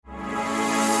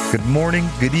Good morning,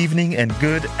 good evening, and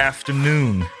good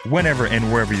afternoon. Whenever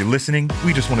and wherever you're listening,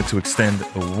 we just wanted to extend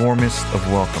the warmest of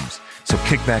welcomes. So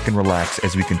kick back and relax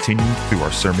as we continue through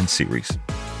our sermon series.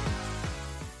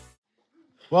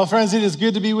 Well, friends, it is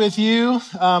good to be with you.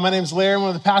 My name's Larry. I'm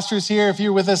one of the pastors here. If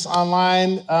you're with us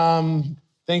online,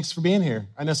 thanks for being here.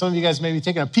 I know some of you guys may be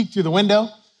taking a peek through the window,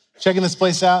 checking this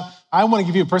place out. I want to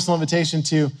give you a personal invitation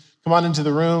to come on into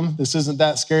the room. This isn't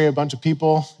that scary, a bunch of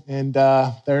people, and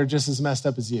they're just as messed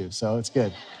up as you, so it's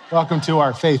good. Welcome to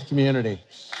our faith community.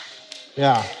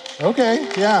 Yeah, okay,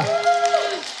 yeah.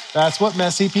 That's what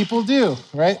messy people do,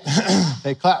 right?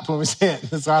 They clap when we say it.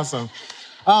 That's awesome.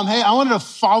 Hey, I wanted to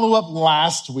follow up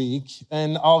last week,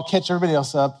 and I'll catch everybody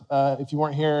else up if you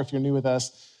weren't here, if you're new with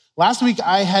us. Last week,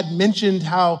 I had mentioned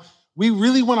how we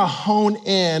really want to hone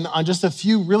in on just a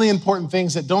few really important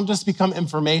things that don't just become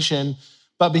information,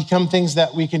 but become things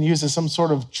that we can use as some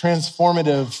sort of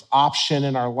transformative option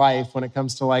in our life when it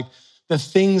comes to like the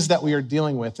things that we are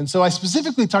dealing with. And so I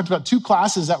specifically talked about two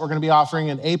classes that we're going to be offering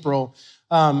in April.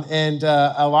 And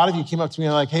a lot of you came up to me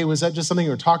like, hey, was that just something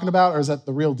you were talking about or is that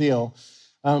the real deal?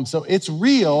 So it's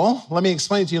real. Let me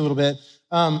explain it to you a little bit.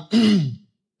 How many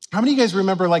of you guys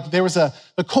remember like there was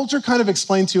the culture kind of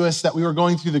explained to us that we were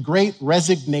going through the great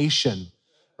resignation,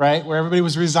 right? Where everybody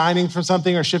was resigning from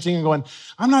something or shifting and going,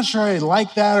 I'm not sure I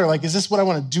like that, or like, is this what I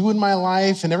want to do in my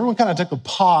life? And everyone kind of took a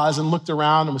pause and looked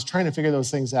around and was trying to figure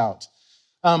those things out.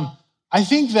 I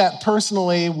think that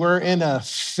personally, we're in a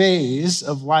phase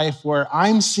of life where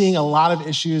I'm seeing a lot of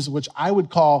issues, which I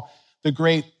would call the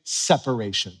great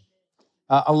separation.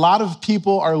 A lot of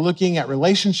people are looking at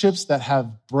relationships that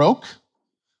have broke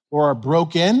or are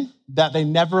broken that they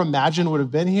never imagined would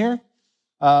have been here.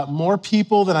 More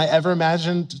people than I ever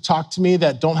imagined to talk to me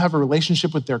that don't have a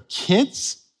relationship with their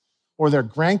kids or their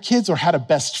grandkids or had a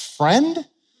best friend,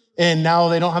 and now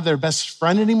they don't have their best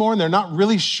friend anymore, and they're not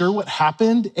really sure what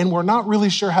happened, and we're not really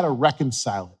sure how to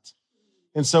reconcile it.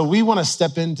 And so we want to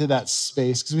step into that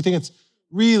space because we think it's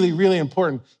really, really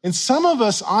important. And some of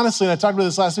us, honestly, and I talked about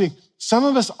this last week, some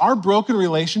of us, our broken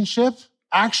relationship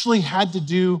actually had to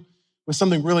do with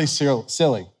something really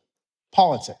silly,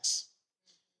 politics.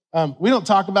 We don't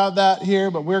talk about that here,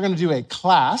 but we're going to do a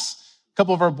class. A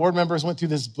couple of our board members went through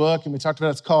this book, and we talked about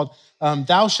it. It's called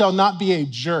Thou Shalt Not Be a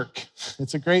Jerk.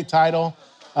 It's a great title.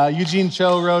 Eugene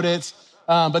Cho wrote it.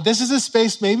 But this is a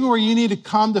space maybe where you need to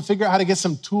come to figure out how to get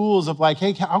some tools of like,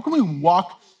 hey, how can we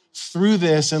walk through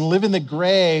this and live in the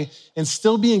gray and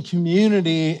still be in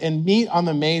community and meet on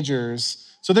the majors?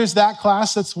 So there's that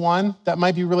class. That's one that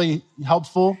might be really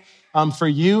helpful for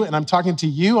you, and I'm talking to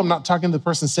you. I'm not talking to the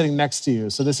person sitting next to you.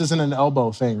 So this isn't an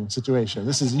elbow thing situation.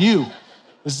 This is you.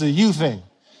 This is a you thing.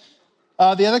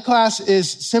 The other class is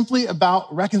simply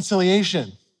about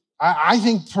reconciliation. I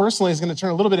think personally it's going to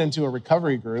turn a little bit into a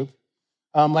recovery group.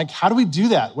 Like, how do we do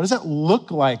that? What does that look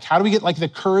like? How do we get like the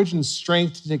courage and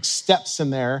strength to take steps in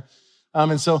there?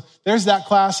 And so there's that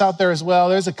class out there as well.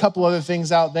 There's a couple other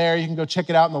things out there. You can go check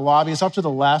it out in the lobby. It's off to the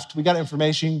left. We got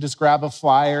information. You can just grab a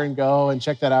flyer and go and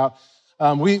check that out.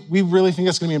 We really think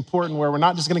that's going to be important where we're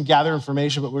not just going to gather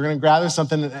information, but we're going to gather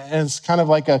something, and it's kind of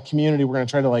like a community. We're going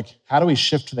to try to like, how do we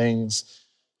shift things?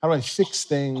 How do I fix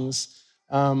things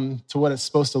to what it's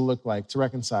supposed to look like to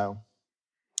reconcile?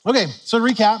 Okay, so to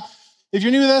recap, if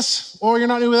you're new with us or you're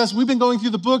not new with us, we've been going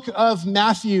through the book of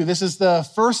Matthew. This is the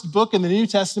first book in the New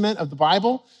Testament of the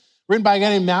Bible, written by a guy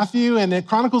named Matthew, and it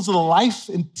chronicles the life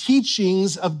and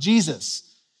teachings of Jesus.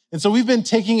 And so we've been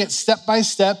taking it step by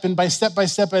step, and by step,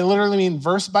 I literally mean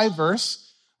verse by verse.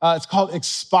 It's called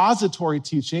expository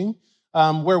teaching,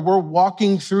 where we're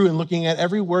walking through and looking at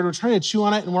every word. We're trying to chew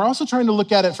on it, and we're also trying to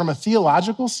look at it from a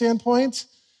theological standpoint,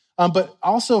 but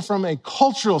also from a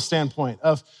cultural standpoint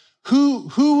of who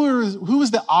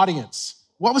was the audience?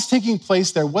 What was taking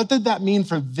place there? What did that mean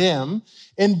for them?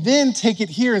 And then take it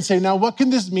here and say, now, what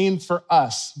can this mean for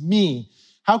us, me?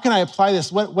 How can I apply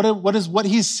this? What is what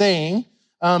he's saying?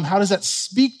 How does that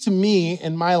speak to me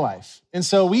in my life? And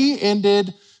so we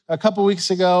ended a couple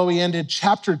weeks ago, we ended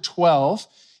chapter 12,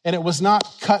 and it was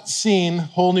not cut scene,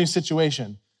 whole new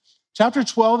situation. Chapter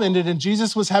 12 ended, and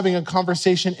Jesus was having a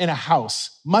conversation in a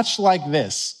house, much like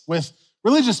this, with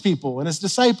religious people and his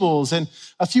disciples and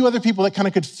a few other people that kind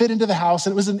of could fit into the house.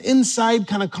 And it was an inside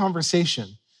kind of conversation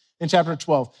in chapter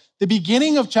 12. The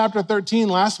beginning of chapter 13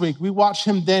 last week, we watched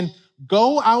him then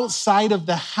go outside of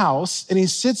the house and he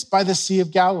sits by the Sea of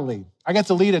Galilee. I got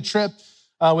to lead a trip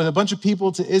with a bunch of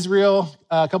people to Israel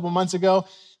a couple of months ago.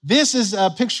 This is a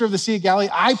picture of the Sea of Galilee.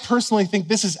 I personally think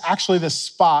this is actually the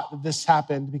spot that this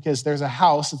happened because there's a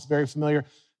house that's very familiar,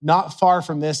 not far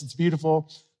from this. It's beautiful.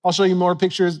 I'll show you more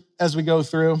pictures as we go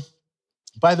through.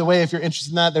 By the way, if you're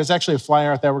interested in that, there's actually a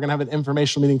flyer out there. We're going to have an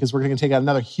informational meeting because we're going to take out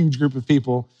another huge group of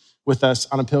people with us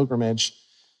on a pilgrimage.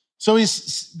 So he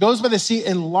goes by the sea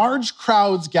and large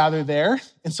crowds gather there.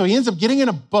 And so he ends up getting in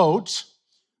a boat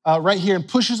right here and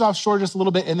pushes offshore just a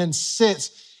little bit and then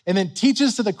sits and then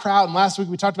teaches to the crowd. And last week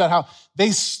we talked about how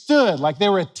they stood, like they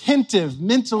were attentive,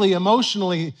 mentally,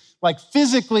 emotionally, like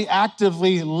physically,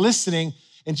 actively listening.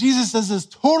 And Jesus does this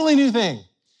totally new thing.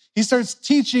 He starts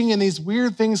teaching in these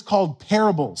weird things called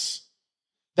parables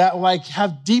that like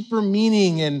have deeper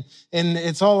meaning and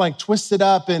it's all like twisted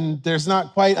up and there's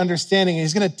not quite understanding. And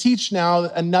he's going to teach now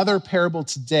another parable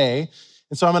today.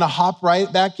 And so I'm going to hop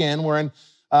right back in. We're in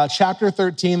chapter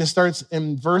 13. This starts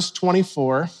in verse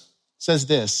 24. It says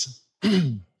this.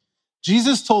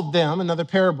 Jesus told them another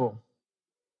parable.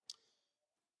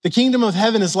 The kingdom of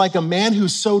heaven is like a man who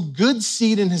sowed good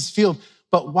seed in his field,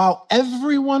 but while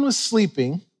everyone was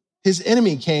sleeping, his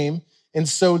enemy came and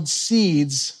sowed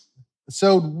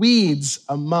weeds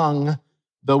among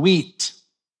the wheat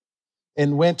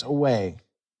and went away.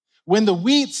 When the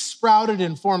wheat sprouted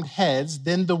and formed heads,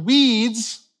 then the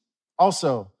weeds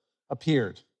also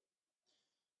appeared.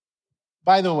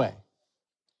 By the way,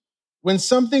 when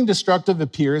something destructive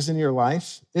appears in your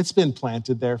life, it's been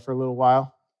planted there for a little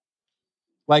while.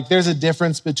 Like there's a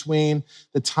difference between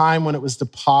the time when it was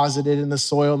deposited in the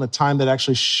soil and the time that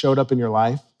actually showed up in your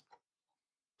life.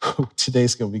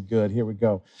 Today's going to be good. Here we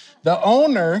go. The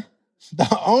owner's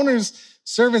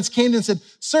servants came and said,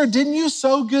 "Sir, didn't you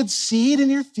sow good seed in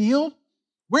your field?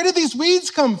 Where did these weeds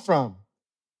come from?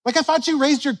 Like I thought you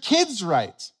raised your kids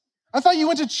right. I thought you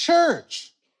went to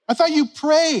church. I thought you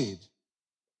prayed."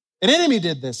 "An enemy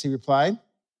did this," he replied.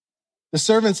 The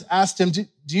servants asked him, "Do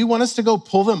you want us to go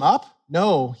pull them up?"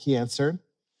 "No," he answered,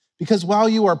 "because while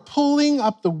you are pulling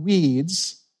up the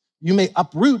weeds, you may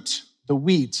uproot the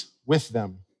wheat with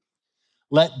them.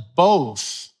 Let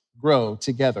both grow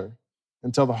together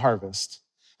until the harvest.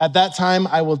 At that time,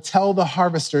 I will tell the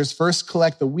harvesters, first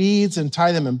collect the weeds and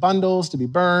tie them in bundles to be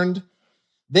burned,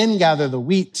 then gather the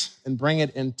wheat and bring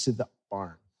it into the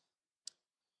barn."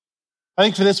 I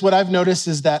think for this, what I've noticed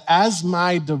is that as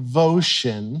my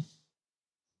devotion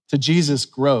to Jesus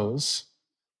grows,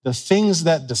 the things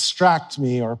that distract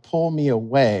me or pull me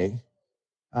away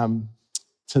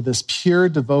to this pure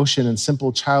devotion and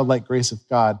simple childlike grace of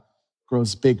God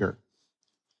grows bigger.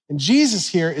 And Jesus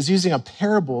here is using a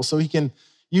parable so he can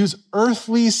use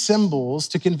earthly symbols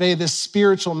to convey this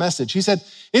spiritual message. He said,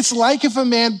 it's like if a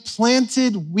man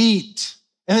planted wheat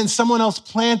and then someone else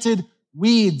planted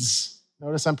weeds.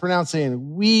 Notice I'm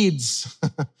pronouncing weeds.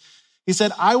 He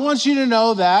said, I want you to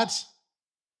know that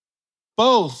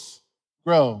both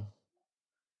grow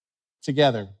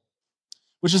together,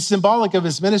 which is symbolic of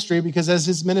his ministry because as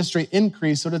his ministry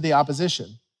increased, so did the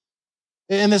opposition.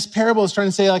 And this parable is trying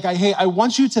to say, like, hey, I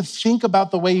want you to think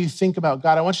about the way you think about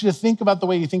God. I want you to think about the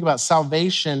way you think about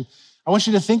salvation. I want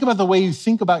you to think about the way you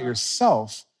think about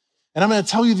yourself. And I'm going to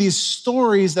tell you these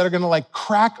stories that are going to like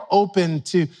crack open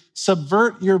to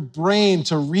subvert your brain,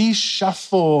 to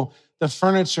reshuffle the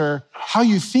furniture, how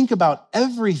you think about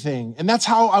everything. And that's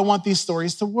how I want these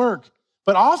stories to work.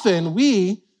 But often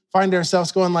we find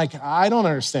ourselves going like, I don't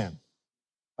understand.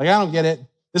 Like, I don't get it.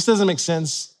 This doesn't make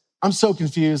sense. I'm so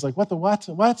confused. Like,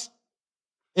 what?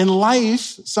 And life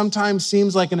sometimes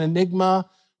seems like an enigma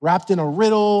wrapped in a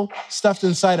riddle, stuffed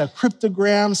inside a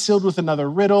cryptogram, sealed with another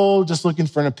riddle, just looking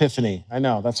for an epiphany. I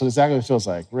know, that's what exactly it feels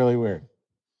like. Really weird.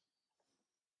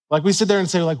 Like we sit there and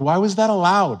say, like, why was that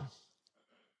allowed?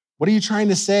 What are you trying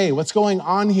to say? What's going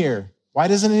on here? Why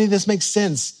doesn't any of this make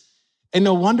sense? And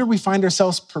no wonder we find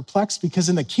ourselves perplexed because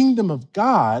in the kingdom of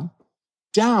God,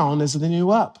 down is the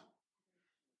new up.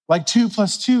 Like 2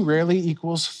 + 2 rarely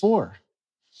equals 4.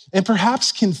 And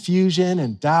perhaps confusion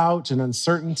and doubt and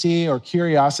uncertainty or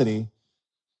curiosity,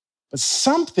 but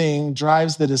something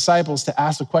drives the disciples to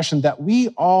ask a question that we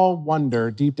all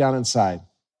wonder deep down inside,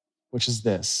 which is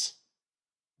this.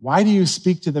 Why do you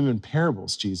speak to them in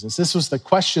parables, Jesus? This was the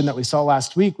question that we saw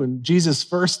last week when Jesus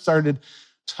first started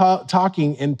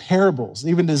talking in parables.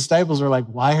 Even the disciples were like,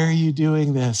 why are you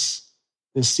doing this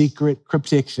secret,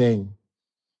 cryptic thing?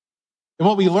 And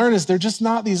what we learn is they're just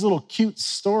not these little cute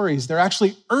stories. They're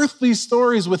actually earthly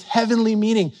stories with heavenly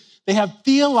meaning. They have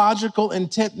theological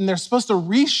intent, and they're supposed to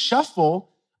reshuffle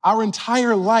our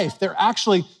entire life. They're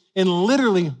actually in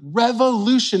literally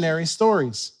revolutionary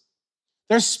stories.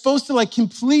 They're supposed to like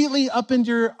completely upend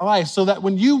your life so that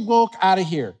when you walk out of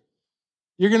here,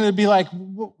 you're going to be like,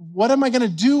 what am I going to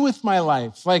do with my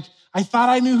life? Like, I thought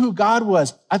I knew who God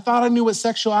was. I thought I knew what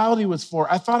sexuality was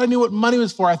for. I thought I knew what money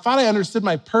was for. I thought I understood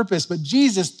my purpose. But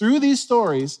Jesus, through these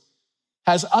stories,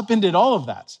 has upended all of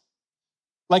that.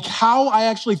 like how I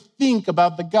actually think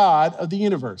about the God of the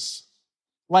universe,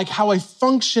 like how I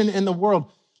function in the world,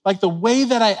 like the way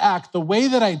that I act, the way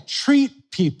that I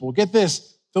treat people. Get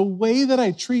this, the way that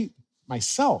I treat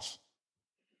myself.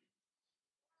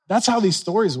 That's how these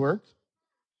stories work.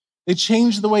 They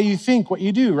change the way you think, what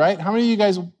you do, right? How many of you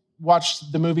guys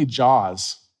watched the movie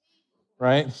Jaws,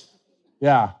 right?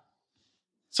 Yeah.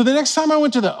 So the next time I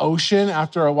went to the ocean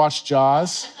after I watched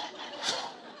Jaws,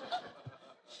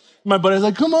 my buddy's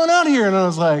like, come on out here. And I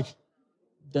was like,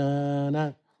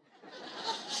 dun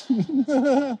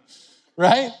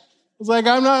right? I was like,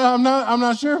 I'm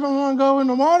not sure if I want to go in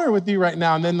the water with you right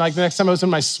now. And then like the next time I was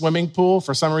in my swimming pool,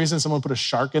 for some reason, someone put a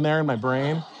shark in there in my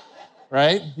brain,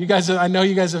 right? You guys, I know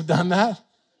you guys have done that,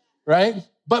 right?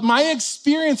 But my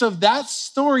experience of that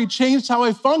story changed how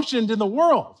I functioned in the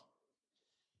world.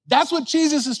 That's what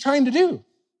Jesus is trying to do.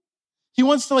 He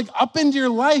wants to like upend your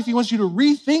life. He wants you to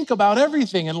rethink about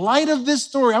everything. In light of this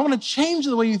story, I want to change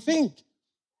the way you think.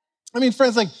 I mean,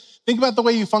 friends, like think about the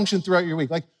way you function throughout your week.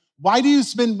 Like, why do you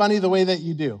spend money the way that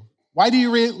you do? Why do you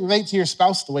relate to your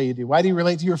spouse the way you do? Why do you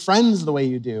relate to your friends the way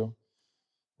you do?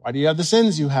 Why do you have the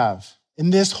sins you have?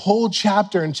 And this whole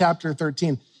chapter in chapter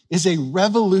 13 is a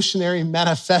revolutionary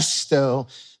manifesto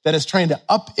that is trying to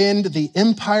upend the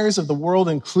empires of the world,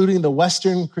 including the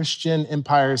Western Christian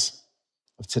empires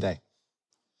of today.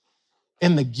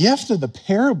 And the gift of the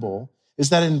parable is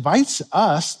that it invites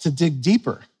us to dig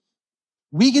deeper.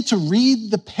 We get to read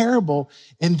the parable,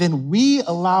 and then we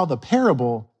allow the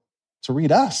parable to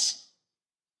read us.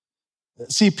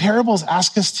 See, parables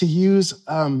ask us to use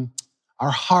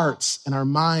our hearts and our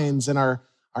minds and our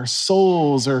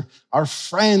souls or our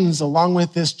friends, along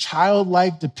with this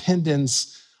childlike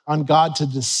dependence on God to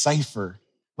decipher,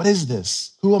 what is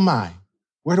this? Who am I?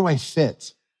 Where do I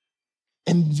fit?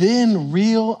 And then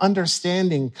real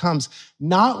understanding comes,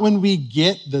 not when we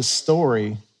get the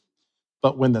story,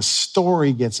 but when the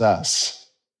story gets us.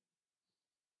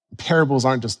 Parables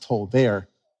aren't just told, they are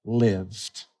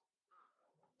lived.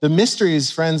 The mysteries,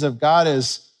 friends, of God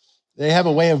they have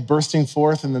a way of bursting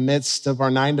forth in the midst of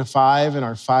our 9 to 5 and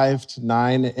our 5 to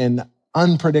 9 in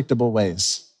unpredictable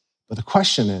ways. But the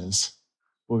question is,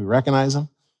 will we recognize them?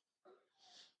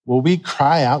 Will we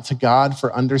cry out to God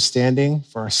for understanding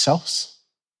for ourselves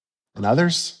and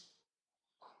others?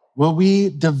 Will we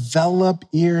develop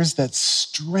ears that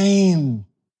strain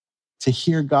to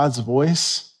hear God's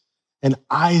voice and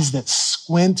eyes that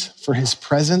squint for his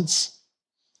presence?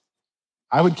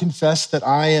 I would confess that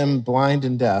I am blind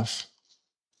and deaf.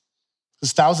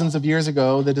 Because thousands of years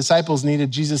ago, the disciples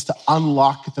needed Jesus to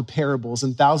unlock the parables.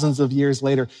 And thousands of years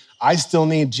later, I still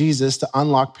need Jesus to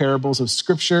unlock parables of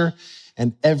scripture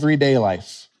and everyday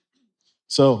life.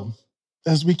 So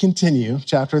as we continue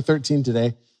chapter 13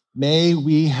 today, may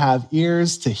we have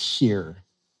ears to hear.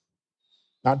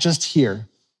 Not just hear,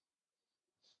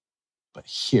 but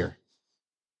hear.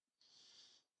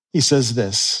 He says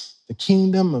this, the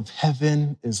kingdom of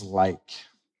heaven is like.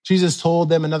 Jesus told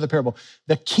them another parable.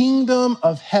 The kingdom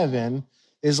of heaven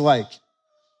is like.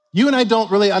 You and I don't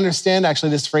really understand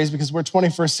actually this phrase because we're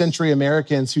 21st century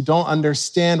Americans who don't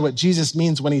understand what Jesus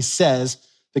means when he says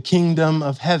the kingdom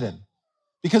of heaven.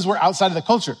 Because we're outside of the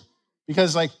culture.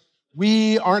 Because like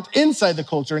we aren't inside the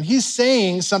culture. And he's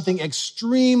saying something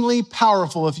extremely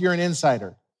powerful if you're an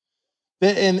insider.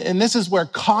 And this is where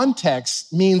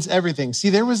context means everything. See,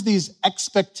 there was these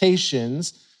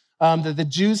expectations that the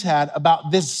Jews had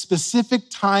about this specific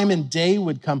time and day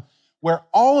would come where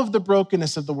all of the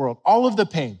brokenness of the world, all of the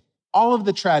pain, all of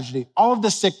the tragedy, all of the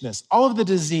sickness, all of the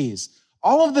disease,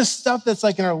 all of the stuff that's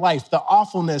like in our life, the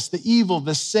awfulness, the evil,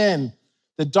 the sin,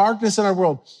 the darkness in our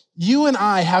world, you and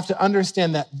I have to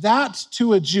understand that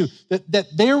to a Jew, that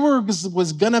there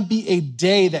was gonna be a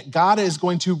day that God is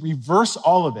going to reverse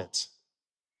all of it.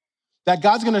 That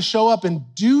God's gonna show up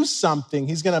and do something.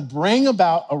 He's gonna bring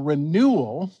about a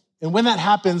renewal. And when that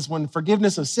happens, when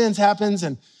forgiveness of sins happens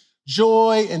and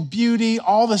joy and beauty,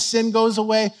 all the sin goes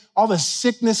away, all the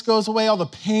sickness goes away, all the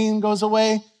pain goes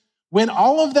away. When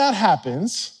all of that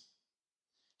happens,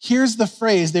 here's the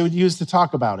phrase they would use to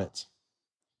talk about it.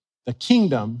 The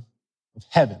kingdom of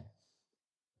heaven.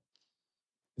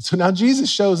 And so now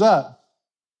Jesus shows up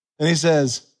and he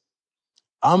says,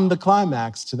 I'm the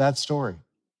climax to that story.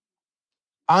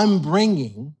 I'm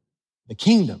bringing the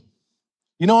kingdom.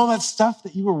 You know all that stuff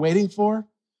that you were waiting for?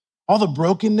 All the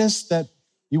brokenness that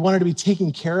you wanted to be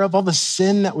taken care of, all the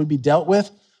sin that would be dealt with,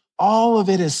 all of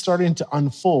it is starting to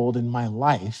unfold in my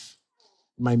life,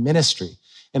 in my ministry.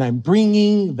 And I'm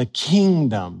bringing the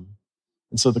kingdom.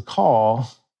 And so the call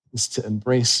is to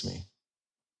embrace me.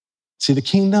 See, the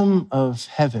kingdom of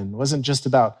heaven wasn't just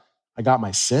about, I got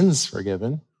my sins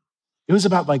forgiven. It was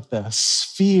about like the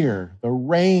sphere, the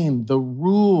reign, the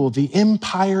rule, the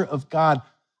empire of God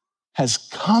has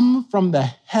come from the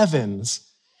heavens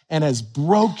and has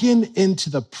broken into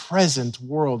the present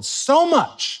world so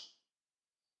much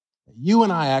that you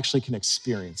and I actually can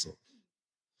experience it.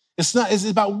 It's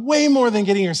about way more than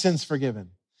getting your sins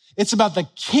forgiven. It's about the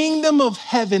kingdom of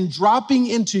heaven dropping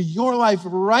into your life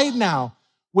right now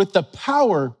with the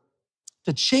power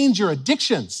to change your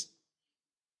addictions.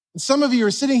 And some of you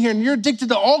are sitting here and you're addicted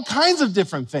to all kinds of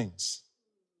different things.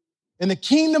 And the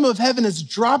kingdom of heaven is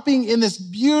dropping in this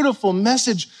beautiful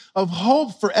message of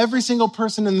hope for every single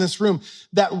person in this room,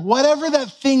 that whatever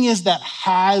that thing is that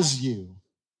has you,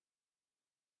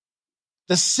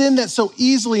 the sin that so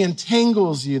easily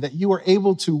entangles you, that you are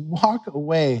able to walk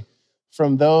away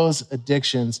from those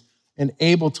addictions and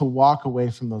able to walk away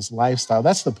from those lifestyles.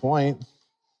 That's the point.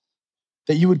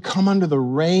 That you would come under the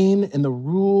reign and the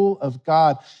rule of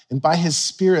God, and by his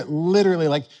Spirit, literally,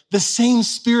 like the same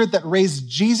Spirit that raised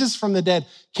Jesus from the dead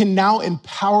can now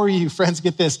empower you. Friends,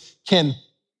 get this, can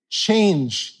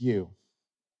change you.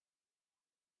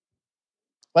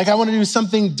 Like I want to do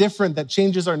something different that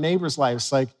changes our neighbors'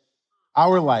 lives, like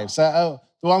our lives. I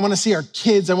want to see our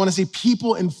kids. I want to see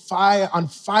people on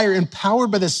fire,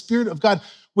 empowered by the Spirit of God,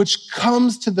 which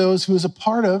comes to those who is a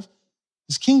part of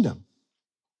his kingdom.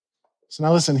 So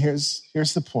now listen, here's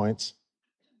the point.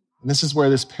 And this is where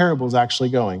this parable is actually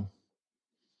going.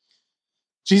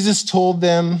 Jesus told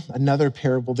them another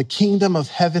parable. The kingdom of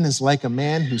heaven is like a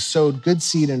man who sowed good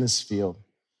seed in his field.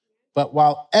 But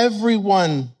while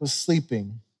everyone was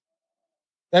sleeping,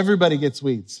 everybody gets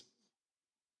weeds.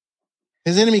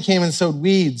 His enemy came and sowed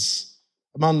weeds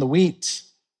among the wheat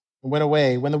and went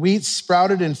away. When the wheat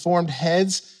sprouted and formed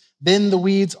heads, then the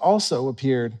weeds also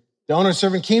appeared. The owner's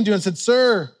servant came to him and said,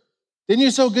 "Sir, didn't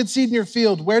you sow good seed in your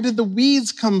field? Where did the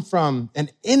weeds come from?" "An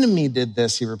enemy did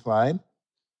this," he replied.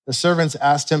 The servants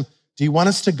asked him, "Do you want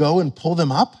us to go and pull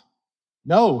them up?"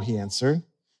 "No," he answered,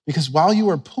 "because while you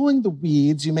are pulling the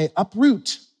weeds, you may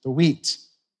uproot the wheat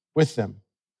with them.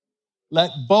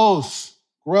 Let both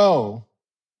grow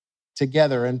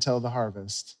together until the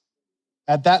harvest.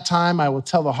 At that time, I will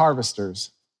tell the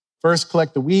harvesters, first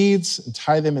collect the weeds and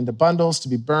tie them into bundles to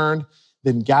be burned,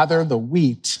 then gather the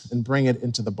wheat and bring it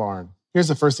into the barn." Here's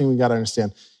the first thing we got to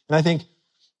understand. And I think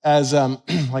as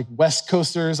like West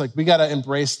Coasters, like we got to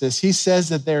embrace this. He says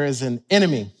that there is an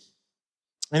enemy.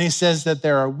 And he says that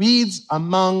there are weeds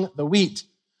among the wheat.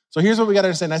 So here's what we got to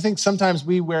understand. I think sometimes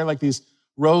we wear like these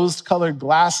rose-colored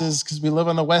glasses because we live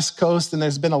on the West Coast and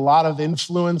there's been a lot of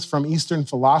influence from Eastern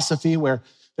philosophy where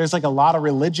there's like a lot of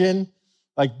religion.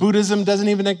 Like Buddhism doesn't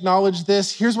even acknowledge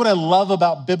this. Here's what I love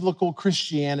about biblical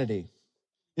Christianity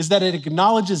is that it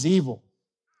acknowledges evil.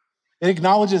 It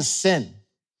acknowledges sin.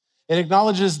 It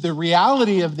acknowledges the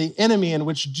reality of the enemy, in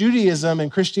which Judaism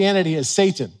and Christianity is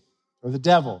Satan or the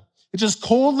devil. It just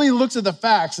coldly looks at the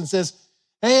facts and says,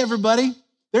 hey, everybody,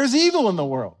 there's evil in the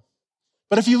world.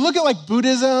 But if you look at like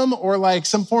Buddhism or like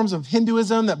some forms of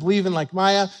Hinduism that believe in like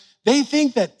Maya, they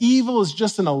think that evil is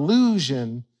just an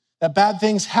illusion, that bad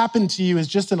things happen to you is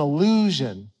just an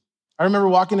illusion. I remember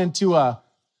walking into a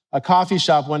coffee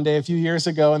shop one day a few years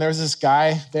ago, and there was this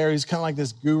guy there who's kind of like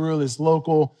this guru, this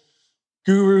local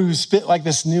guru who spit like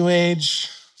this new age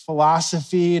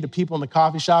philosophy to people in the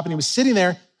coffee shop. And he was sitting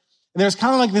there, and there was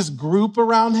kind of like this group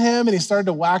around him, and he started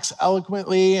to wax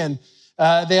eloquently, and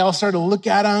they all started to look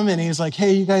at him, and he was like,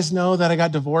 hey, you guys know that I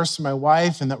got divorced from my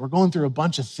wife and that we're going through a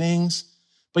bunch of things.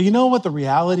 But you know what the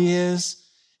reality is?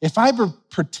 If I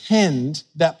pretend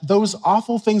that those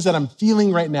awful things that I'm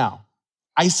feeling right now,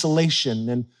 isolation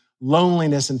and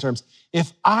loneliness in terms,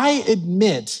 if I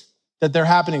admit that they're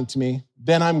happening to me,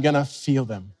 then I'm gonna feel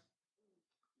them.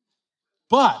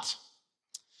 But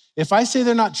if I say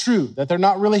they're not true, that they're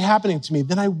not really happening to me,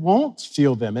 then I won't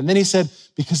feel them. And then he said,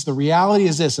 because the reality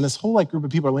is this, and this whole like group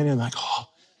of people are leaning like, oh,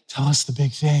 tell us the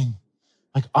big thing,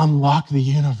 like unlock the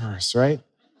universe, right?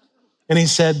 And he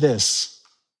said this,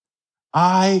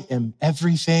 I am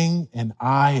everything and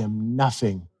I am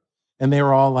nothing. And they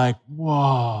were all like,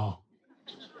 whoa,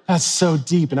 that's so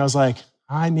deep. And I was like,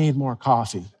 I need more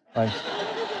coffee. Like,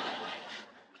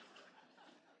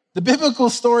 the biblical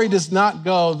story does not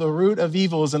go, the root of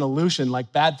evil is an illusion,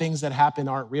 like bad things that happen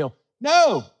aren't real.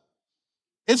 No,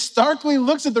 it starkly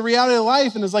looks at the reality of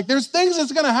life and is like, there's things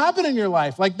that's gonna happen in your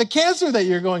life, like the cancer that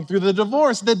you're going through, the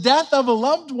divorce, the death of a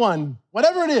loved one,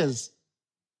 whatever it is.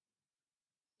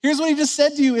 Here's what he just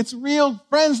said to you, it's real.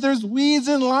 Friends, there's weeds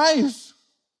in life.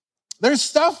 There's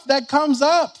stuff that comes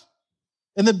up.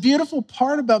 And the beautiful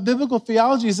part about biblical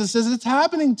theology is it says it's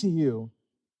happening to you.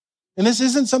 And this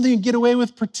isn't something you get away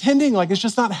with pretending like it's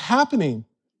just not happening.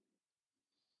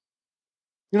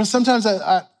 Sometimes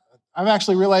I've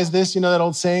actually realized this, that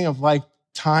old saying of like,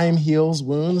 time heals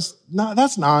wounds. No,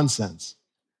 that's nonsense.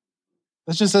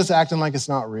 That's just us acting like it's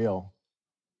not real.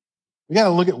 We got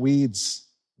to look at weeds,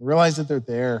 realize that they're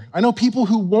there. I know people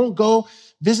who won't go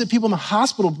visit people in the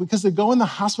hospital because they go in the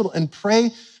hospital and pray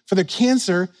for their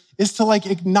cancer is to like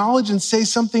acknowledge and say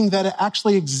something that it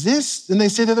actually exists, and they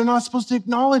say that they're not supposed to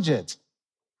acknowledge it.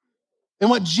 And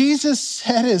what Jesus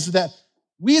said is that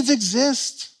weeds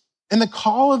exist, and the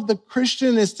call of the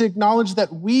Christian is to acknowledge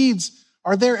that weeds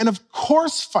are there, and of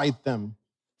course fight them.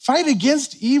 Fight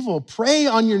against evil. Pray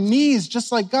on your knees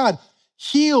just like God.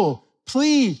 Heal,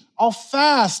 plead, I'll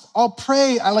fast, I'll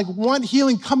pray. I want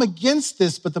healing. Come against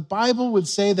this. But the Bible would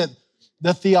say that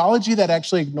the theology that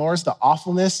actually ignores the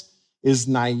awfulness is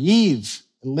naive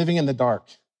and living in the dark.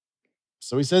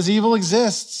 So he says evil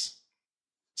exists.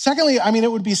 Secondly,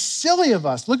 it would be silly of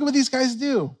us. Look at what these guys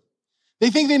do.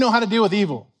 They think they know how to deal with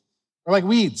evil, or like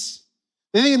weeds.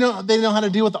 They think they know how to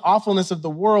deal with the awfulness of the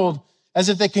world as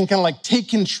if they can kind of take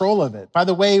control of it. By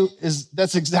the way,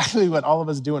 that's exactly what all of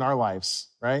us do in our lives,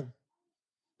 right?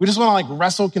 We just want to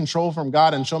wrestle control from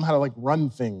God and show him how to run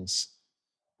things,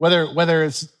 whether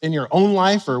it's in your own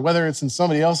life or whether it's in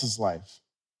somebody else's life.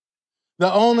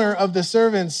 The owner's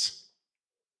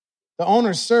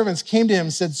servants came to him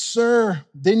and said, "Sir,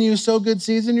 didn't you sow good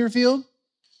seeds in your field?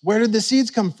 Where did the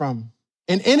seeds come from?"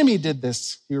 "An enemy did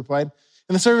this," he replied.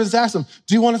 And the servants asked him,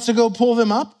 "Do you want us to go pull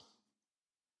them up?"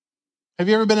 Have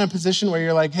you ever been in a position where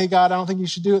you're like, "Hey, God, I don't think you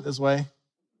should do it this way.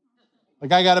 I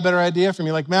got a better idea from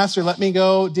you. Master, let me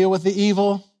go deal with the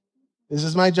evil. This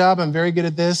is my job. I'm very good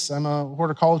at this. I'm a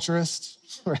horticulturist,"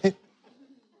 right?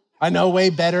 I know way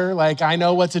better. I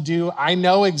know what to do. I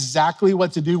know exactly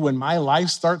what to do when my life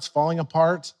starts falling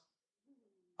apart.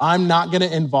 I'm not going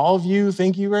to involve you.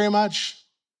 Thank you very much.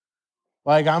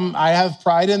 I have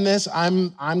pride in this.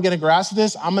 I'm going to grasp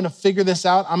this. I'm going to figure this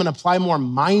out. I'm going to apply more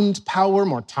mind power,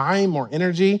 more time, more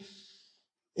energy.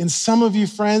 And some of you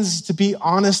friends, to be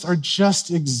honest, are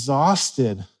just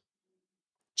exhausted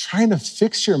trying to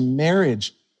fix your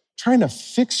marriage, trying to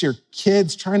fix your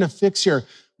kids, trying to fix your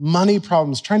money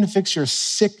problems, trying to fix your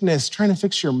sickness, trying to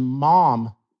fix your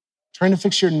mom, trying to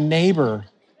fix your neighbor.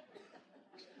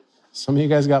 Some of you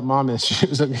guys got mom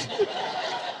issues.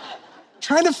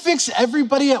 Trying to fix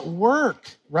everybody at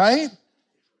work, right?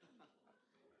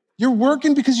 You're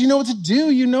working because you know what to do.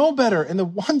 You know better. And the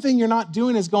one thing you're not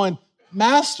doing is going,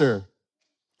 "Master,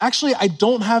 actually, I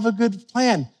don't have a good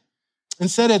plan."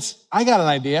 Instead, it's, "I got an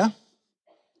idea.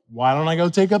 Why don't I go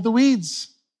take up the weeds?"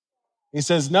 He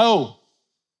says, "No.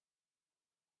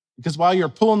 Because while you're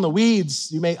pulling the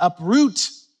weeds, you may uproot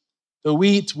the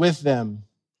wheat with them.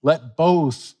 Let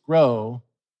both grow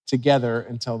together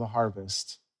until the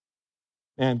harvest."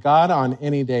 And God on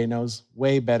any day knows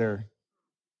way better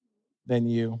than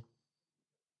you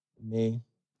and me.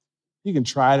 You can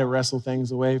try to wrestle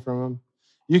things away from him.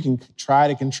 You can try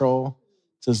to control.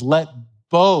 It says, let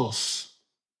both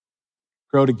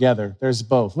grow together. There's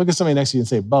both. Look at somebody next to you and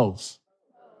say, both.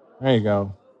 There you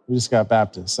go. We just got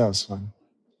Baptist. That was fun.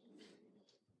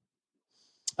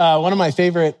 One of my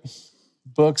favorite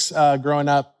books growing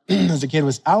up as a kid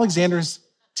was Alexander's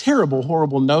Terrible,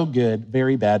 Horrible, No Good,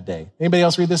 Very Bad Day. Anybody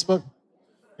else read this book?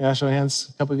 Yeah, show of hands.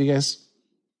 A couple of you guys.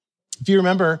 If you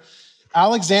remember,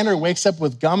 Alexander wakes up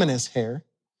with gum in his hair,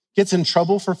 gets in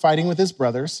trouble for fighting with his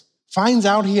brothers, finds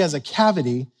out he has a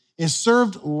cavity, is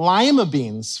served lima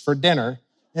beans for dinner,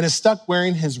 and is stuck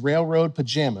wearing his railroad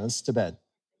pajamas to bed.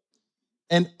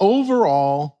 An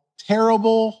overall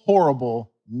terrible,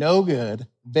 horrible, no good,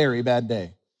 very bad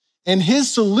day. And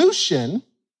his solution,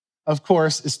 of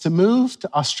course, is to move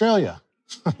to Australia.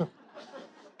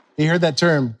 He heard that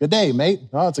term, good day, mate.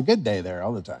 Oh, it's a good day there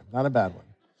all the time, not a bad one.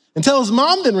 Until his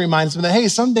mom then reminds him that, hey,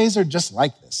 some days are just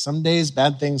like this. Some days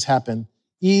bad things happen,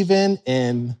 even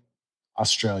in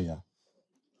Australia.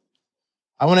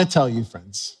 I want to tell you,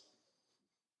 friends,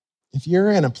 if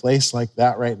you're in a place like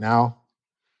that right now,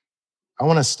 I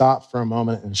want to stop for a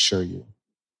moment and assure you,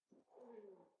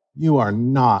 you are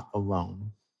not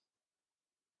alone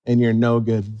in your no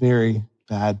good, very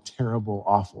bad, terrible,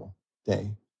 awful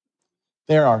day.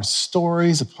 There are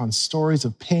stories upon stories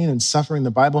of pain and suffering in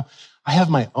the Bible. I have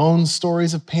my own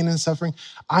stories of pain and suffering.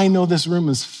 I know this room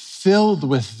is filled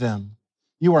with them.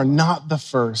 You are not the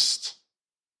first.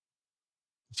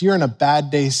 If you're in a bad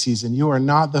day season, you are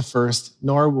not the first,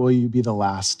 nor will you be the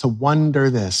last to wonder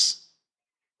this.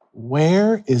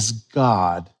 Where is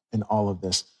God in all of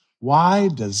this? Why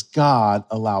does God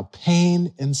allow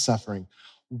pain and suffering?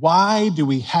 Why do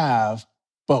we have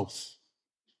both?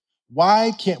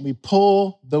 Why can't we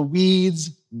pull the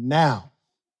weeds now?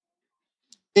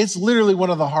 It's literally one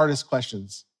of the hardest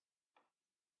questions.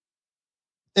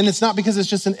 And it's not because it's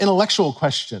just an intellectual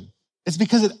question. It's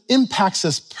because it impacts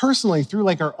us personally through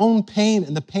like our own pain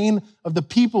and the pain of the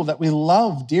people that we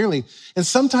love dearly. And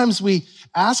sometimes we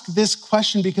ask this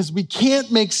question because we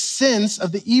can't make sense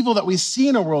of the evil that we see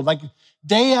in our world. Like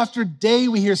day after day,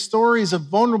 we hear stories of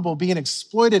vulnerable being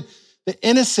exploited. The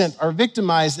innocent are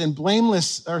victimized and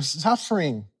blameless are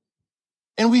suffering.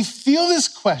 And we feel this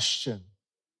question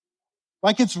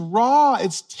like it's raw,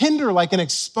 it's tender, like an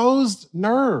exposed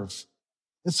nerve.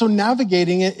 And so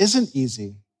navigating it isn't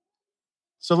easy.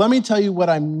 So let me tell you what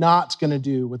I'm not going to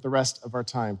do with the rest of our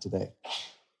time today.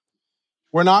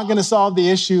 We're not going to solve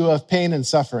the issue of pain and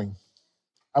suffering.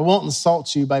 I won't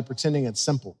insult you by pretending it's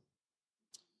simple.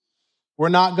 We're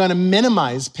not going to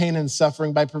minimize pain and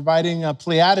suffering by providing a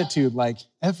platitude like,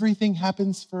 everything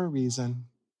happens for a reason.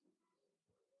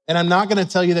 And I'm not going to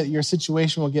tell you that your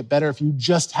situation will get better if you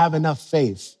just have enough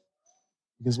faith.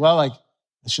 Because, well, like,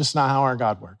 it's just not how our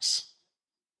God works.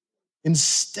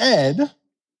 Instead,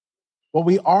 what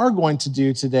we are going to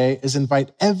do today is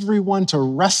invite everyone to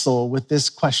wrestle with this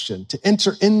question, to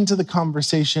enter into the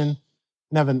conversation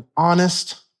and have an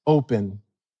honest, open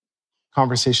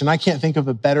conversation. I can't think of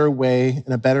a better way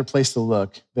and a better place to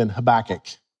look than Habakkuk.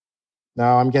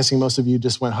 Now, I'm guessing most of you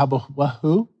just went,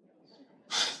 who?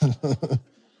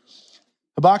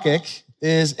 Habakkuk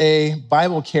is a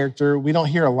Bible character we don't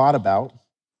hear a lot about.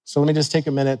 So let me just take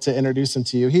a minute to introduce him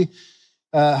to you.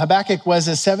 Habakkuk was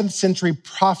a 7th century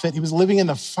prophet. He was living in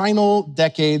the final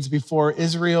decades before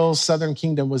Israel's southern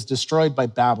kingdom was destroyed by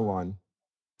Babylon.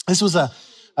 This was a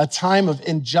time of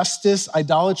injustice.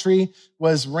 Idolatry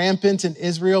was rampant in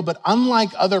Israel, but unlike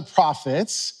other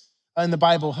prophets in the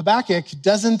Bible, Habakkuk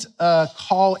doesn't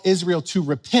call Israel to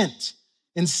repent.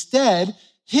 Instead,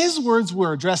 his words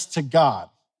were addressed to God.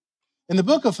 In the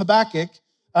book of Habakkuk,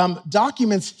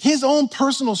 documents his own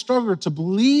personal struggle to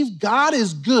believe God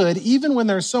is good, even when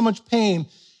there's so much pain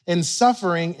and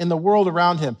suffering in the world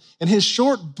around him. And his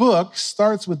short book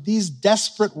starts with these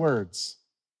desperate words.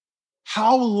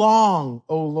 How long,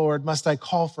 O Lord, must I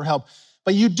call for help?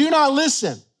 But you do not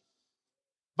listen.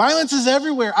 Violence is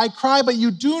everywhere. I cry, but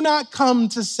you do not come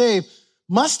to save.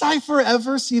 Must I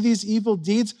forever see these evil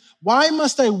deeds? Why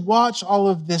must I watch all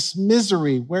of this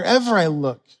misery? Wherever I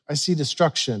look, I see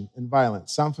destruction and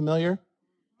violence. Sound familiar?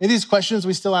 In these questions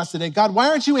we still ask today, God, why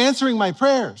aren't you answering my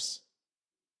prayers?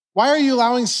 Why are you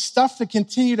allowing stuff to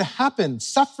continue to happen,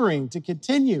 suffering to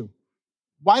continue?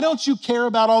 Why don't you care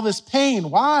about all this pain?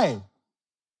 Why?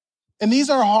 And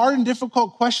these are hard and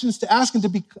difficult questions to ask. And to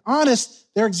be honest,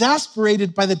 they're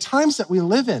exasperated by the times that we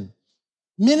live in.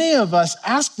 Many of us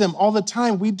ask them all the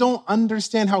time. We don't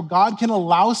understand how God can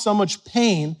allow so much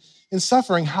pain and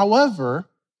suffering. However,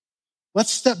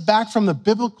 let's step back from the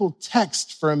biblical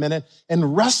text for a minute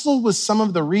and wrestle with some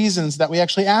of the reasons that we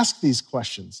actually ask these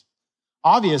questions.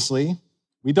 Obviously,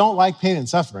 we don't like pain and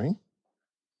suffering,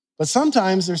 but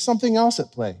sometimes there's something else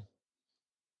at play.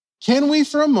 Can we,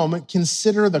 for a moment,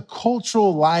 consider the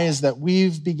cultural lies that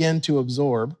we've begun to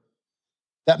absorb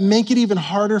that make it even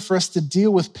harder for us to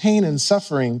deal with pain and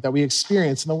suffering that we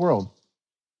experience in the world?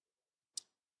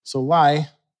 So lie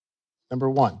number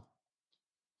 1.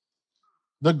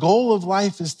 The goal of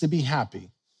life is to be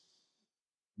happy.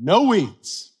 No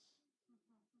weeds.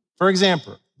 For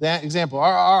example,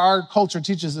 our culture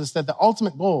teaches us that the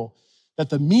ultimate goal,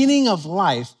 that the meaning of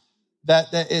life,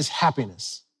 that is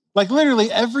happiness. Like literally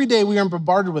every day we are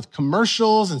bombarded with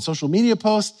commercials and social media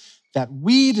posts that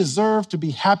we deserve to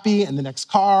be happy, and the next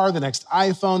car, the next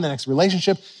iPhone, the next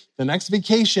relationship, the next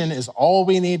vacation is all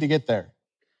we need to get there.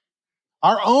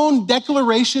 Our own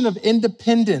Declaration of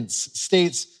Independence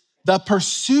states, the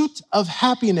pursuit of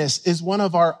happiness is one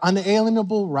of our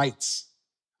unalienable rights.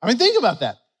 I mean, think about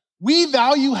that. We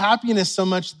value happiness so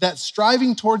much that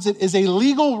striving towards it is a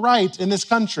legal right in this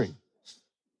country.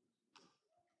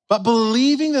 But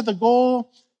believing that the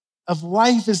goal of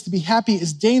life is to be happy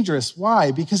is dangerous.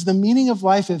 Why? Because the meaning of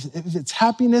life, if it's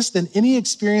happiness, then any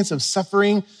experience of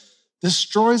suffering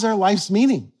destroys our life's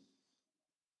meaning.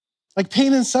 Like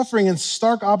pain and suffering in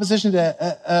stark opposition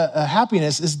to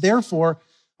happiness is therefore,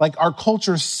 like our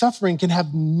culture's suffering can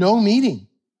have no meaning.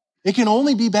 It can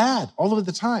only be bad all of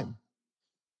the time.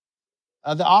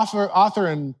 The author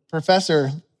and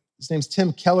professor, his name's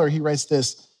Tim Keller, he writes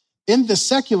this, in the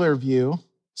secular view,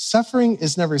 suffering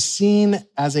is never seen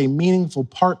as a meaningful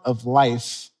part of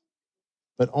life,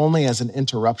 but only as an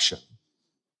interruption.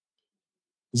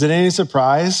 Is it any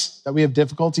surprise that we have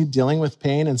difficulty dealing with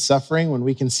pain and suffering when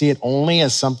we can see it only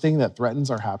as something that threatens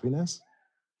our happiness?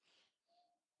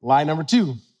 Lie number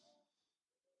 2.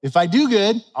 If I do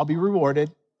good, I'll be rewarded.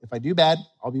 If I do bad,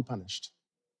 I'll be punished.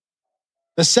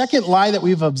 The second lie that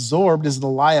we've absorbed is the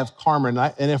lie of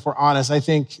karma. And if we're honest, I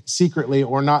think secretly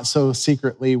or not so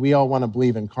secretly, we all want to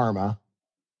believe in karma.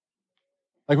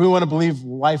 Like we want to believe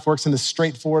life works in a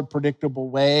straightforward, predictable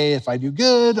way. If I do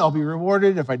good, I'll be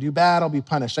rewarded. If I do bad, I'll be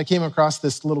punished. I came across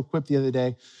this little quip the other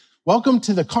day. Welcome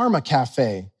to the Karma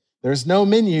Cafe. There's no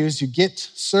menus. You get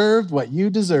served what you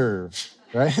deserve,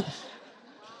 right?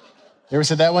 You ever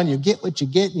said that one? You get what you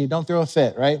get and you don't throw a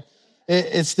fit, right?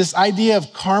 It's this idea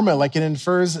of karma, like it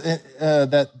infers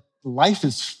that life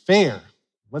is fair.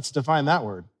 Let's define that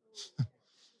word.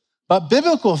 But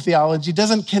biblical theology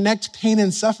doesn't connect pain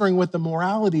and suffering with the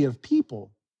morality of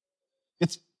people.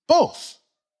 It's both.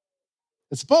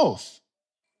 It's both.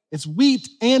 It's wheat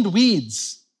and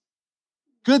weeds.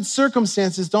 Good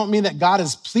circumstances don't mean that God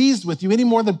is pleased with you any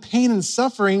more than pain and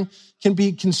suffering can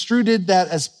be construed that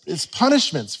as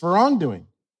punishments for wrongdoing.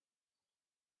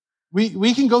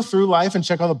 We can go through life and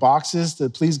check all the boxes to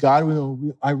please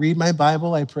God. I read my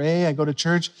Bible, I pray, I go to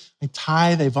church, I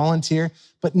tithe, I volunteer,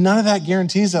 but none of that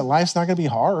guarantees that life's not going to be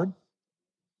hard.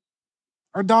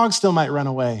 Our dog still might run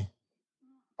away.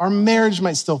 Our marriage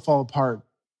might still fall apart.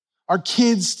 Our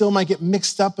kids still might get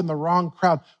mixed up in the wrong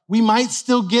crowd. We might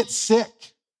still get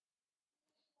sick.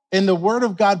 And the Word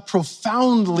of God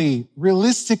profoundly,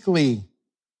 realistically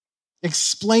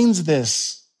explains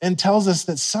this and tells us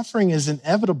that suffering is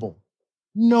inevitable.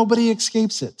 Nobody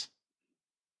escapes it.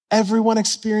 Everyone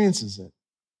experiences it.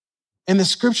 And the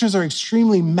scriptures are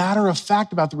extremely matter of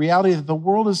fact about the reality that the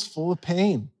world is full of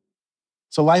pain.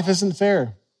 So life isn't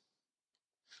fair.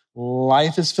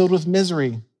 Life is filled with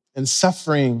misery and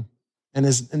suffering and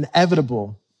is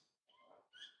inevitable.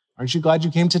 Aren't you glad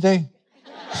you came today?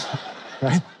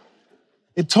 Right?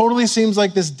 It totally seems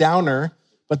like this downer,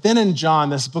 but then in John,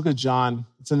 this book of John,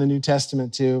 it's in the New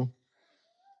Testament too.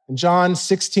 In John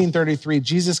 16:33,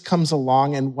 Jesus comes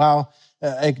along and while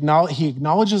he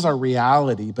acknowledges our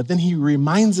reality, but then he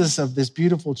reminds us of this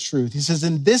beautiful truth. He says,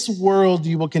 in this world,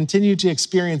 you will continue to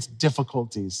experience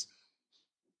difficulties,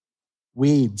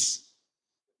 weeds.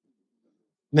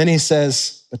 And then he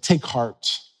says, but take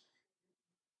heart.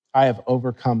 I have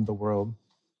overcome the world.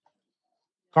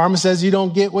 Karma says you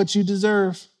don't get what you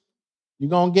deserve. You're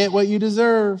going to get what you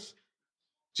deserve.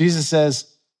 Jesus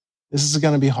says, this is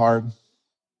going to be hard.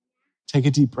 Take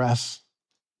a deep breath.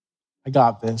 I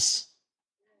got this.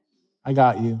 I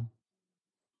got you.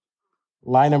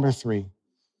 Lie number 3.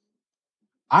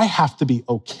 I have to be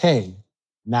okay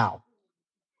now.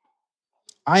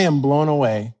 I am blown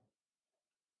away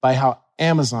by how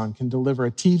Amazon can deliver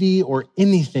a TV or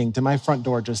anything to my front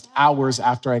door just hours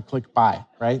after I click buy,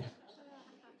 right?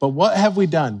 But what have we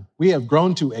done? We have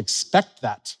grown to expect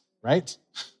that, right?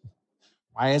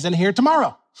 Why isn't it here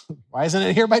tomorrow? Why isn't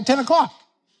it here by 10 o'clock?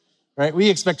 Right? We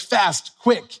expect fast,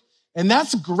 quick. And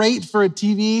that's great for a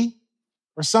TV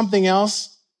or something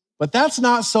else, but that's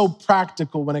not so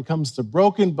practical when it comes to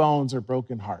broken bones or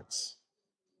broken hearts.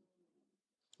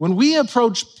 When we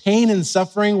approach pain and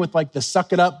suffering with like the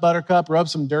suck it up, buttercup, rub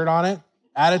some dirt on it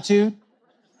attitude,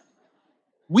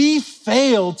 we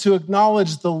fail to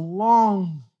acknowledge the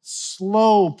long,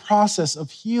 slow process of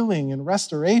healing and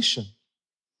restoration.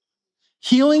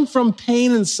 Healing from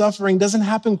pain and suffering doesn't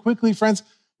happen quickly, friends,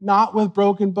 not with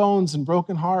broken bones and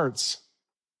broken hearts,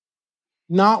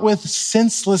 not with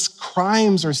senseless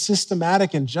crimes or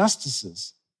systematic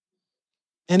injustices.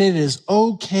 And it is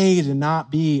okay to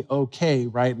not be okay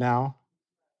right now.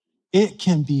 It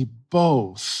can be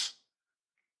both.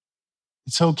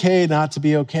 It's okay not to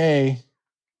be okay,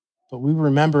 but we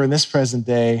remember in this present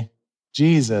day,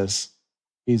 Jesus,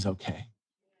 he's okay.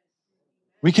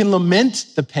 We can lament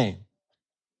the pain.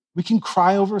 We can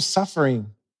cry over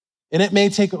suffering, and it may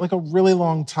take like a really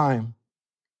long time,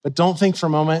 but don't think for a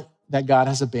moment that God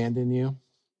has abandoned you.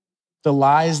 The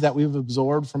lies that we've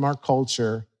absorbed from our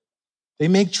culture, they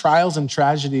make trials and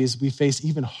tragedies we face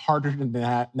even harder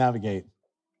to navigate.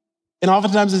 And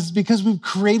oftentimes it's because we've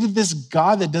created this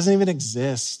God that doesn't even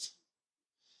exist.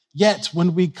 Yet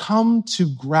when we come to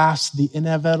grasp the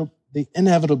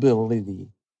inevitability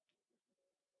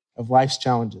of life's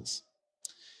challenges,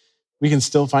 we can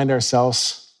still find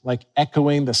ourselves like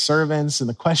echoing the servants and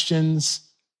the questions.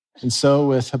 And so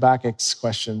with Habakkuk's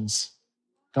questions,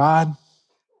 God,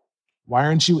 why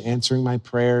aren't you answering my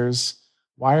prayers?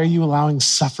 Why are you allowing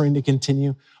suffering to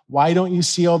continue? Why don't you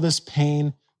see all this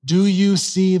pain? Do you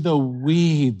see the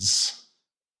weeds?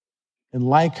 And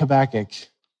like Habakkuk,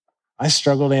 I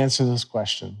struggle to answer those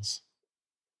questions.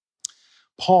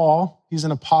 Paul, he's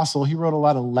an apostle. He wrote a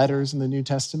lot of letters in the New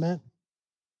Testament.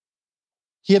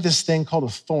 He had this thing called a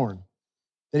thorn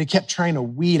that he kept trying to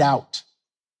weed out.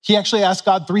 He actually asked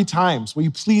God 3 times, will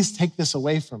you please take this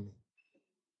away from me?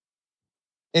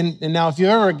 And now if you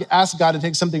ever ask God to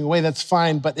take something away, that's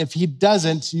fine. But if he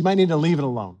doesn't, you might need to leave it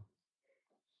alone.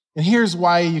 And here's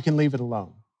why you can leave it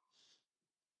alone.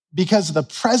 Because the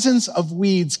presence of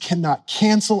weeds cannot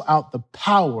cancel out the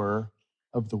power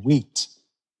of the wheat.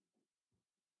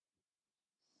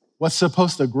 What's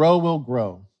supposed to grow will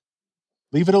grow.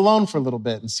 Leave it alone for a little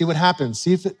bit and see what happens.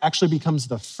 See if it actually becomes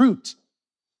the fruit.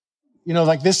 You know,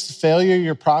 like this failure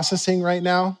you're processing right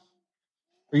now,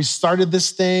 or you started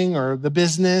this thing or the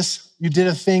business, you did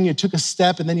a thing, you took a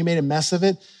step and then you made a mess of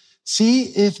it. See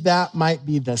if that might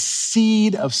be the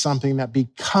seed of something that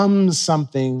becomes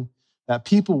something that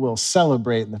people will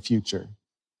celebrate in the future.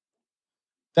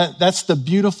 That's the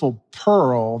beautiful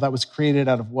pearl that was created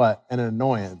out of what? An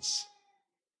annoyance.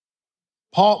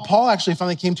 Paul actually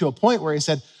finally came to a point where he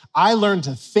said, I learned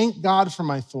to thank God for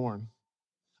my thorn.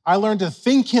 I learned to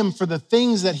thank him for the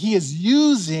things that he is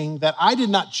using that I did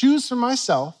not choose for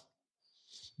myself,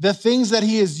 the things that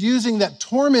he is using that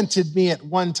tormented me at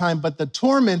one time, but the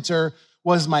tormentor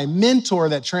was my mentor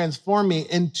that transformed me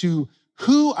into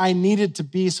who I needed to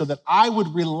be so that I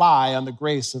would rely on the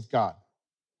grace of God.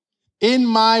 In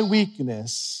my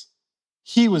weakness,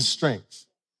 he was strength.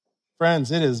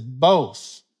 Friends, it is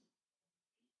both.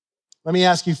 Let me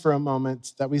ask you for a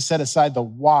moment that we set aside the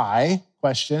why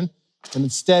question, and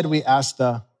instead we ask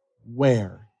the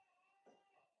where.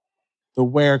 The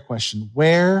where question.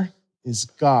 Where is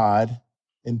God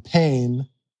in pain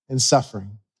and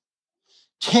suffering?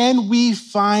 Can we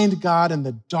find God in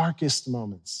the darkest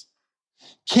moments?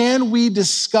 Can we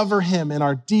discover him in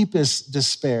our deepest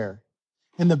despair?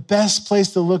 And the best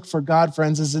place to look for God,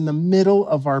 friends, is in the middle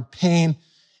of our pain.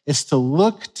 It's to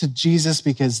look to Jesus,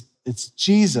 because it's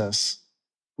Jesus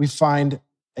we find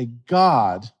a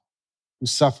God who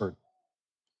suffered.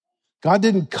 God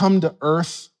didn't come to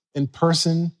earth in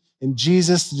person in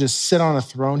Jesus to just sit on a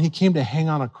throne. He came to hang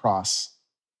on a cross.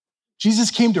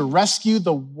 Jesus came to rescue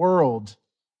the world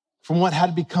from what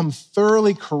had become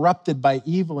thoroughly corrupted by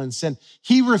evil and sin.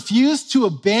 He refused to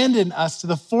abandon us to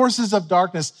the forces of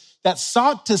darkness that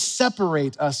sought to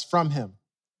separate us from him.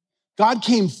 God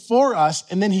came for us,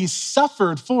 and then he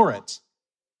suffered for it.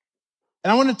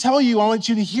 And I want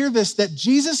you to hear this, that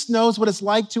Jesus knows what it's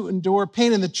like to endure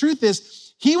pain. And the truth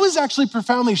is, he was actually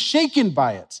profoundly shaken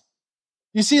by it.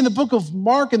 You see, in the book of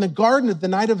Mark, in the garden at the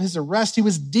night of his arrest, he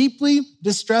was deeply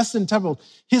distressed and troubled.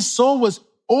 His soul was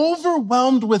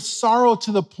overwhelmed with sorrow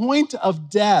to the point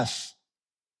of death.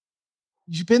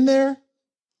 You've been there?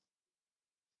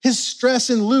 His stress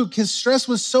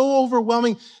was so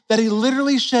overwhelming that he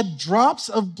literally shed drops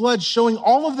of blood, showing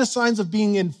all of the signs of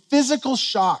being in physical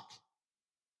shock.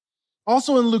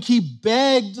 Also in Luke, he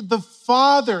begged the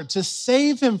Father to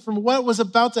save him from what was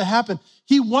about to happen.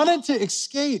 He wanted to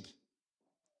escape.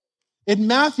 In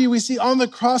Matthew, we see on the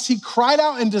cross, he cried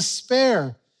out in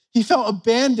despair. He felt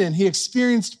abandoned. He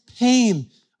experienced pain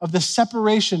of the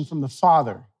separation from the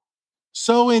Father.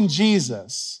 So in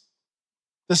Jesus,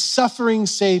 the suffering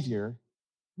Savior,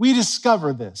 we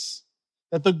discover this,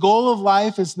 that the goal of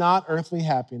life is not earthly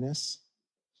happiness,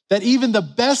 that even the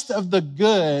best of the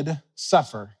good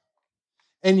suffer.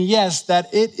 And yes,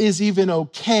 that it is even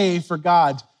okay for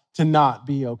God to not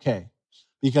be okay,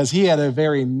 because he had a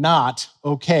very not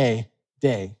okay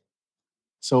day.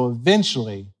 So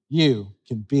eventually you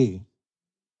can be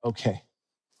okay.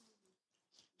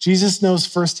 Jesus knows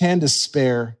firsthand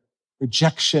despair,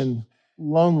 rejection,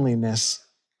 loneliness,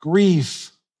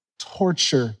 grief,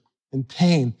 torture, and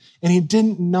pain. And he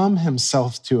didn't numb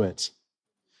himself to it.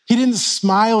 He didn't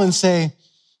smile and say,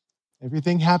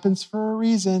 everything happens for a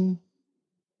reason.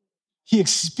 He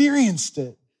experienced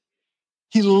it.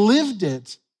 He lived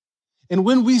it. And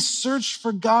when we search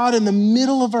for God in the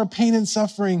middle of our pain and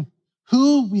suffering,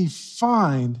 who we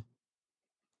find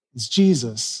is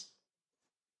Jesus.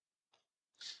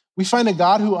 We find a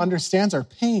God who understands our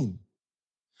pain.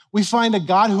 We find a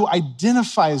God who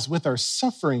identifies with our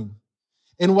suffering.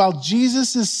 And while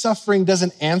Jesus' suffering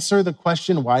doesn't answer the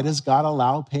question, why does God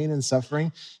allow pain and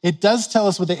suffering? It does tell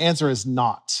us what the answer is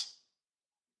not.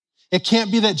 It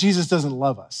can't be that Jesus doesn't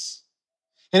love us.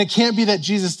 And it can't be that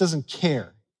Jesus doesn't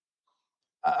care.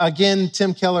 Again,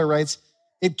 Tim Keller writes,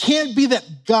 it can't be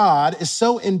that God is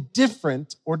so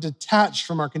indifferent or detached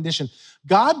from our condition.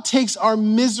 God takes our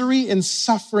misery and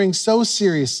suffering so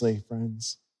seriously,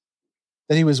 friends,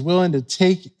 that he was willing to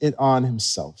take it on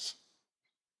himself.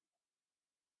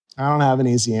 I don't have an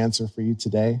easy answer for you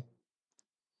today.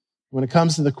 When it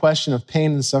comes to the question of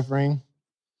pain and suffering,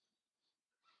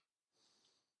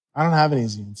 I don't have an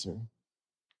easy answer.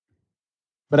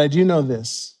 But I do know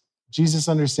this. Jesus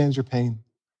understands your pain.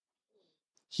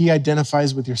 He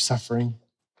identifies with your suffering.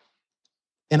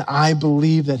 And I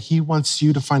believe that he wants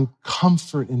you to find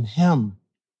comfort in him.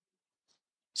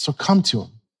 So come to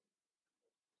him.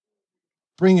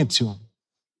 Bring it to him.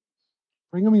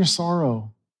 Bring him your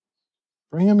sorrow.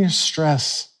 Bring him your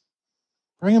stress.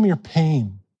 Bring him your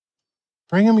pain.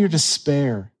 Bring him your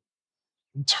despair.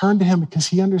 And turn to him because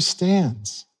he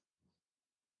understands.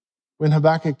 When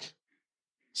Habakkuk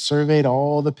surveyed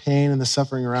all the pain and the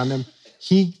suffering around him,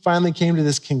 he finally came to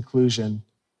this conclusion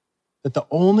that the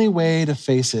only way to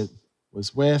face it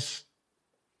was with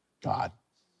God.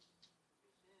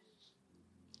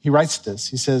 He writes this.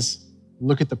 He says,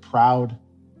 look at the proud.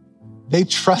 They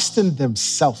trust in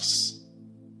themselves,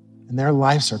 and their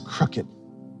lives are crooked.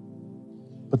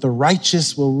 But the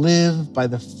righteous will live by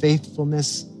the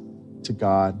faithfulness to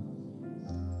God.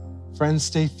 Friends,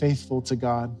 stay faithful to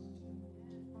God.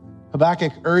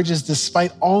 Habakkuk urges,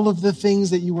 despite all of the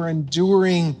things that you are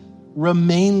enduring,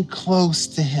 remain close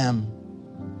to him.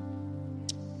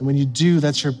 And when you do,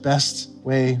 that's your best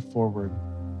way forward.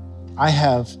 I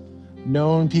have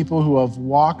known people who have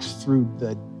walked through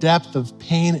the depth of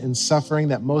pain and suffering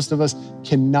that most of us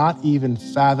cannot even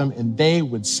fathom, and they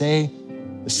would say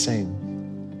the same.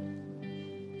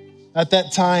 At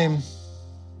that time,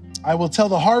 I will tell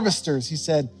the harvesters, he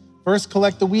said, first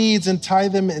collect the weeds and tie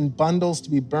them in bundles to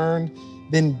be burned,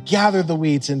 then gather the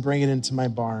wheat and bring it into my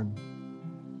barn.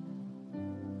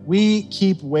 We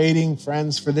keep waiting,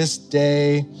 friends, for this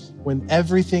day when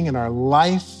everything in our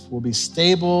life will be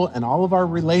stable and all of our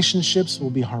relationships will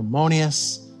be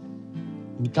harmonious.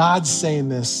 And God's saying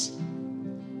this,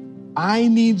 I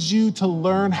need you to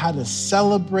learn how to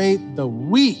celebrate the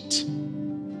wheat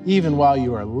even while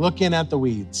you are looking at the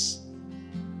weeds.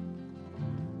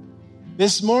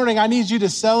 This morning, I need you to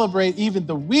celebrate even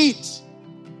the wheat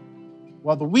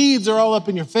while the weeds are all up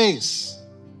in your face.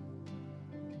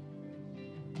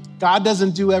 God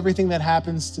doesn't do everything that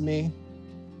happens to me.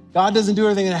 God doesn't do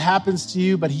everything that happens to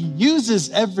you, but he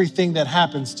uses everything that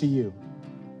happens to you.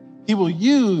 He will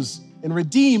use and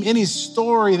redeem any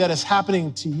story that is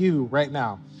happening to you right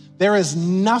now. There is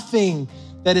nothing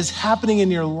that is happening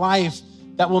in your life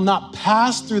that will not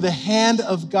pass through the hand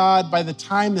of God by the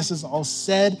time this is all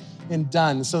said and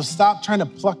done. So stop trying to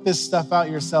pluck this stuff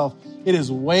out yourself. It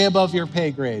is way above your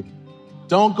pay grade.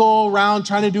 Don't go around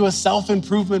trying to do a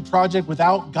self-improvement project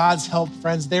without God's help,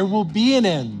 friends. There will be an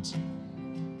end.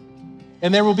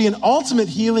 And there will be an ultimate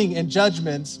healing and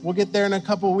judgment. We'll get there in a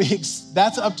couple of weeks.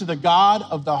 That's up to the God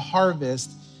of the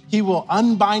harvest. He will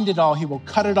unbind it all. He will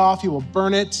cut it off. He will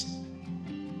burn it.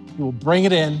 He will bring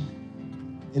it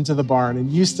into the barn.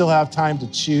 And you still have time to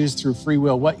choose through free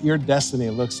will what your destiny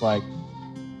looks like,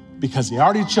 because he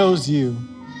already chose you,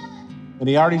 and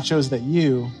he already chose that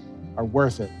you are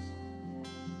worth it.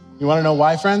 You want to know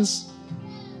why, friends?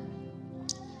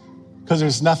 Because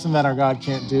there's nothing that our God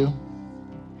can't do.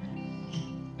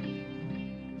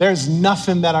 There's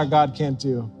nothing that our God can't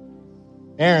do.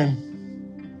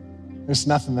 Aaron, there's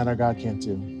nothing that our God can't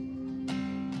do.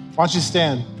 Why don't you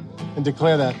stand and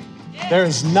declare that? There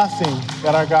is nothing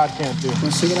that our God can't do.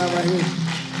 Let's sing it out right here.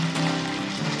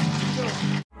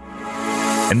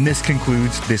 And this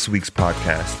concludes this week's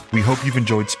podcast. We hope you've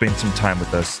enjoyed spending some time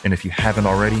with us. And if you haven't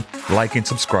already, like and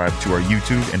subscribe to our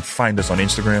YouTube and find us on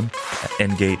Instagram at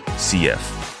NGateCF.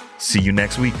 See you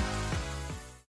next week.